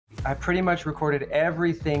I pretty much recorded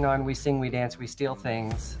everything on We Sing, We Dance, We Steal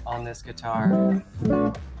Things on this guitar.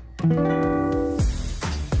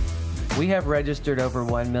 We have registered over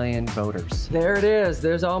 1 million voters. There it is.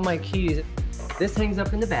 There's all my keys. This hangs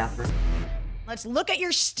up in the bathroom. Let's look at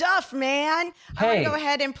your stuff, man. Hey. I want to go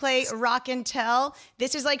ahead and play Rock and Tell.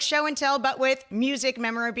 This is like show and tell, but with music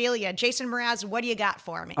memorabilia. Jason Mraz, what do you got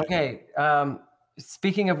for me? Okay.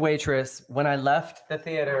 Speaking of waitress, when I left the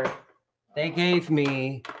theater, they gave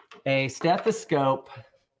me a stethoscope,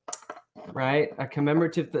 right? A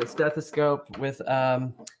commemorative stethoscope with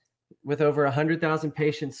over 100,000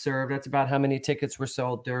 patients served. That's about how many tickets were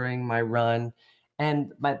sold during my run.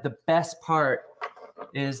 And the best part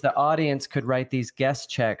is the audience could write these guest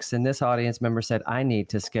checks. And this audience member said, I need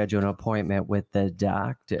to schedule an appointment with the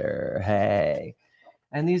doctor. Hey.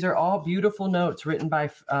 And these are all beautiful notes written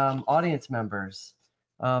by audience members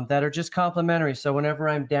that are just complimentary. So whenever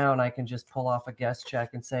I'm down, I can just pull off a guest check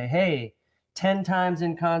and say, hey, 10 times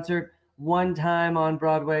in concert, 1 time on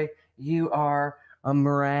Broadway, you are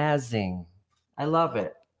Mrazing. I love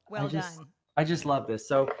it. Well done. I just love this.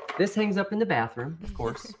 So this hangs up in the bathroom, of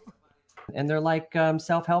course. And they're like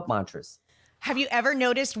self-help mantras. Have you ever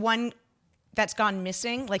noticed one that's gone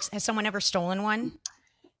missing? Like, has someone ever stolen one?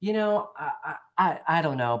 You know, I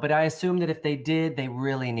don't know, but I assume that if they did, they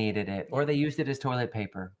really needed it, or they used it as toilet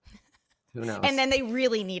paper. Who knows? And then they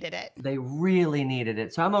really needed it. They really needed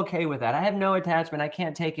it. So I'm okay with that. I have no attachment. I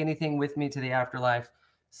can't take anything with me to the afterlife.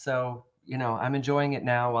 So, you know, I'm enjoying it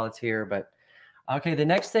now while it's here. But okay, the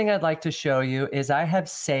next thing I'd like to show you is I have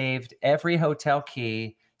saved every hotel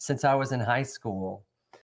key since I was in high school.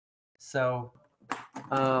 So,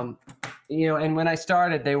 you know, and when I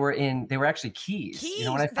started, they were actually keys. You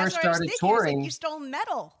know, when I first started touring, like you stole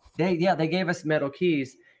metal. They gave us metal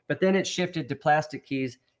keys, but then it shifted to plastic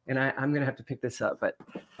keys. And I'm gonna have to pick this up, but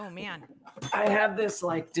oh man, I have this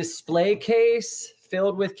like display case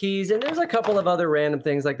filled with keys, and there's a couple of other random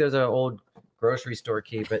things, like there's an old grocery store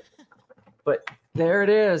key, but there it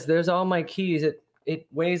is. There's all my keys. It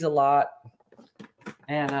weighs a lot.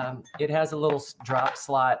 And it has a little drop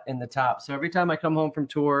slot in the top. So every time I come home from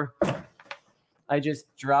tour, I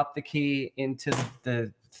just drop the key into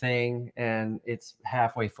the thing and it's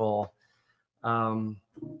halfway full.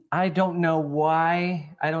 I don't know why.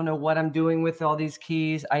 I don't know what I'm doing with all these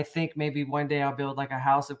keys. I think maybe one day I'll build like a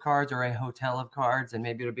house of cards or a hotel of cards, and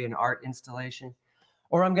maybe it'll be an art installation.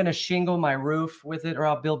 Or I'm going to shingle my roof with it, or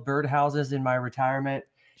I'll build birdhouses in my retirement.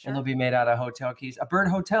 Sure. And they'll be made out of hotel keys. A bird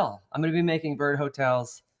hotel. I'm going to be making bird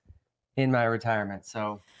hotels in my retirement.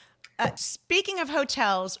 So, speaking of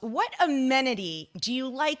hotels, what amenity do you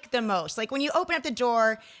like the most? Like when you open up the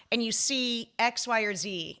door and you see X, Y, or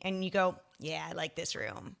Z, and you go, "Yeah, I like this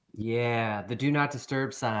room." Yeah, the do not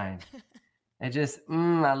disturb sign. It just,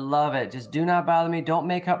 I love it. Just do not bother me. Don't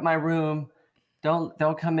make up my room.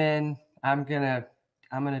 Don't come in. I'm gonna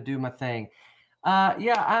do my thing.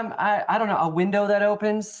 Yeah, I don't know, a window that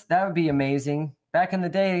opens, that would be amazing. Back in the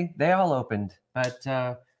day, they all opened, but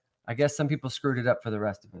I guess some people screwed it up for the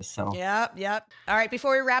rest of us. So Yep. All right,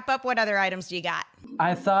 before we wrap up, what other items do you got?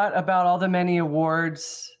 I thought about all the many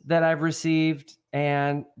awards that I've received,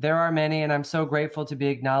 and there are many, and I'm so grateful to be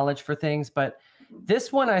acknowledged for things, but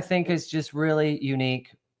this one I think is just really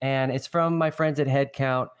unique, and it's from my friends at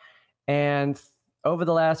Headcount. And over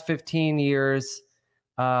the last 15 years,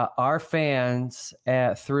 our fans,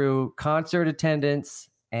 through concert attendance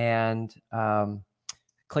and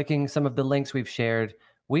clicking some of the links we've shared,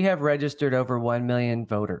 we have registered over 1 million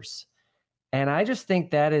voters. And I just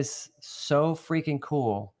think that is so freaking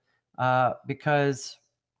cool, because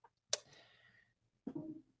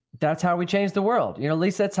that's how we change the world. You know, at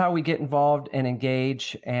least that's how we get involved and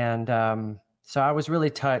engage. And so I was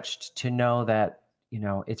really touched to know that, you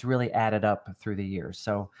know, it's really added up through the years.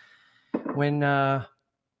 So when,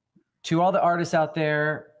 to all the artists out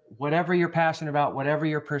there, whatever you're passionate about, whatever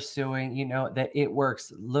you're pursuing, you know that it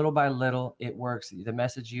works little by little. It works. The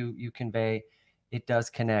message you convey, it does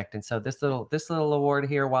connect. And so this little award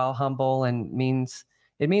here, while humble and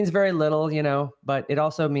it means very little, you know, but it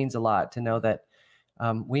also means a lot to know that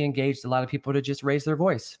we engaged a lot of people to just raise their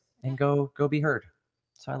voice and go be heard.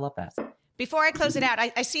 So I love that. Before I close it out,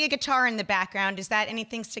 I see a guitar in the background. Is that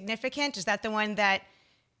anything significant? Is that the one that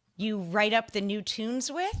you write up the new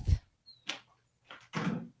tunes with?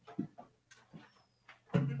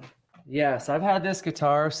 Yes, I've had this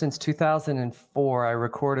guitar since 2004. I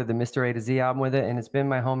recorded the Mr. A to Z album with it, and it's been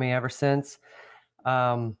my homie ever since.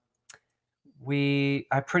 I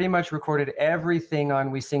pretty much recorded everything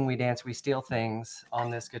on We Sing, We Dance, We Steal Things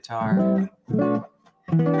on this guitar.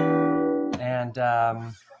 And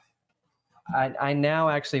I now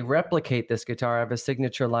actually replicate this guitar. I have a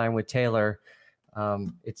signature line with Taylor.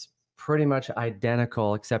 It's pretty much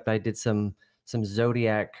identical, except I did some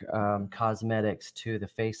Zodiac cosmetics to the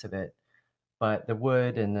face of it. But the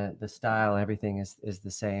wood and the style and everything is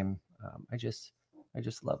the same. I just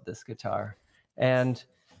love this guitar. And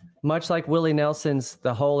much like Willie Nelson's,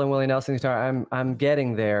 the hole in Willie Nelson's guitar, I'm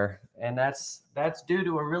getting there. And that's due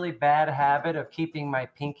to a really bad habit of keeping my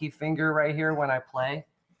pinky finger right here when I play.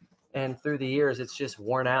 And through the years, it's just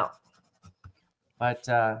worn out. But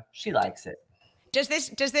she likes it. Does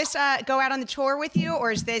this go out on the tour with you,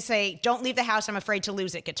 or is this a "don't leave the house, I'm afraid to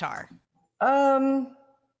lose it" guitar?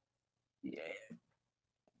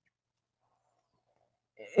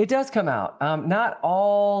 It does come out. Not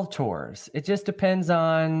all tours. It just depends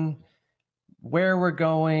on where we're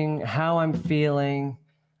going, how I'm feeling.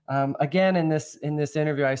 Again, in this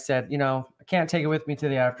interview, I said, I can't take it with me to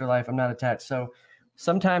the afterlife. I'm not attached. So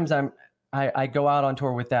sometimes I go out on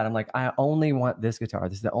tour with that. I'm like, I only want this guitar.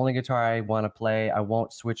 This is the only guitar I want to play. I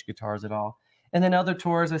won't switch guitars at all. And then other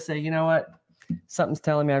tours, I say, you know what? Something's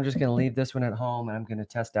telling me I'm just going to leave this one at home, and I'm going to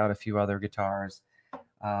test out a few other guitars.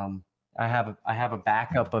 I have a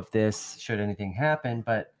backup of this should anything happen,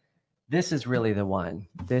 but this is really the one.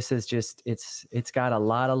 This is just, it's got a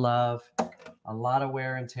lot of love, a lot of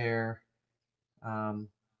wear and tear.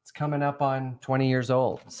 It's coming up on 20 years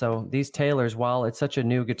old. So these Taylors, while it's such a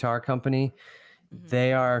new guitar company,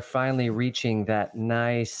 they are finally reaching that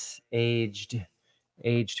nice aged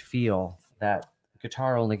feel. That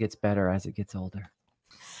guitar only gets better as it gets older.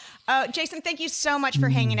 Jason, thank you so much for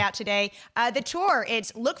hanging out today. The tour,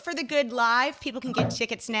 it's Look for the Good Live. People can get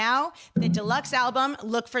tickets now. The deluxe album,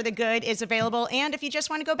 Look for the Good, is available. And if you just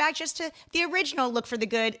want to go back just to the original Look for the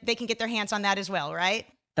Good, they can get their hands on that as well, right?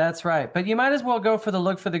 That's right. But you might as well go for the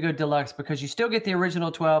Look for the Good Deluxe, because you still get the original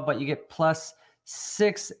 12, but you get plus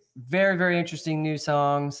 6 very, very interesting new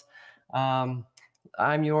songs.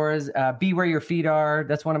 I'm Yours, Be Where Your Feet Are.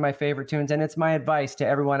 That's one of my favorite tunes. And it's my advice to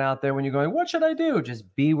everyone out there when you're going, what should I do?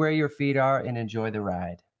 Just be where your feet are and enjoy the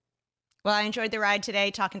ride. Well, I enjoyed the ride today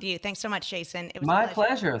talking to you. Thanks so much, Jason. It was my a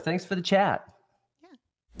pleasure. Thanks for the chat.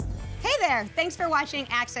 Yeah. Hey there. Thanks for watching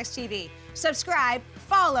Access TV. Subscribe,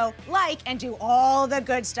 follow, like, and do all the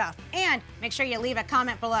good stuff. And make sure you leave a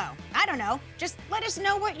comment below. I don't know, just let us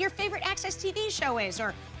know what your favorite Access TV show is,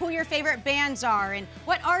 or who your favorite bands are, and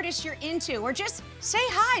what artists you're into, or just say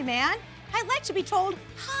hi, man. I'd like to be told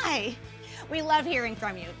hi. We love hearing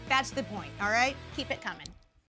from you. That's the point, all right? Keep it coming.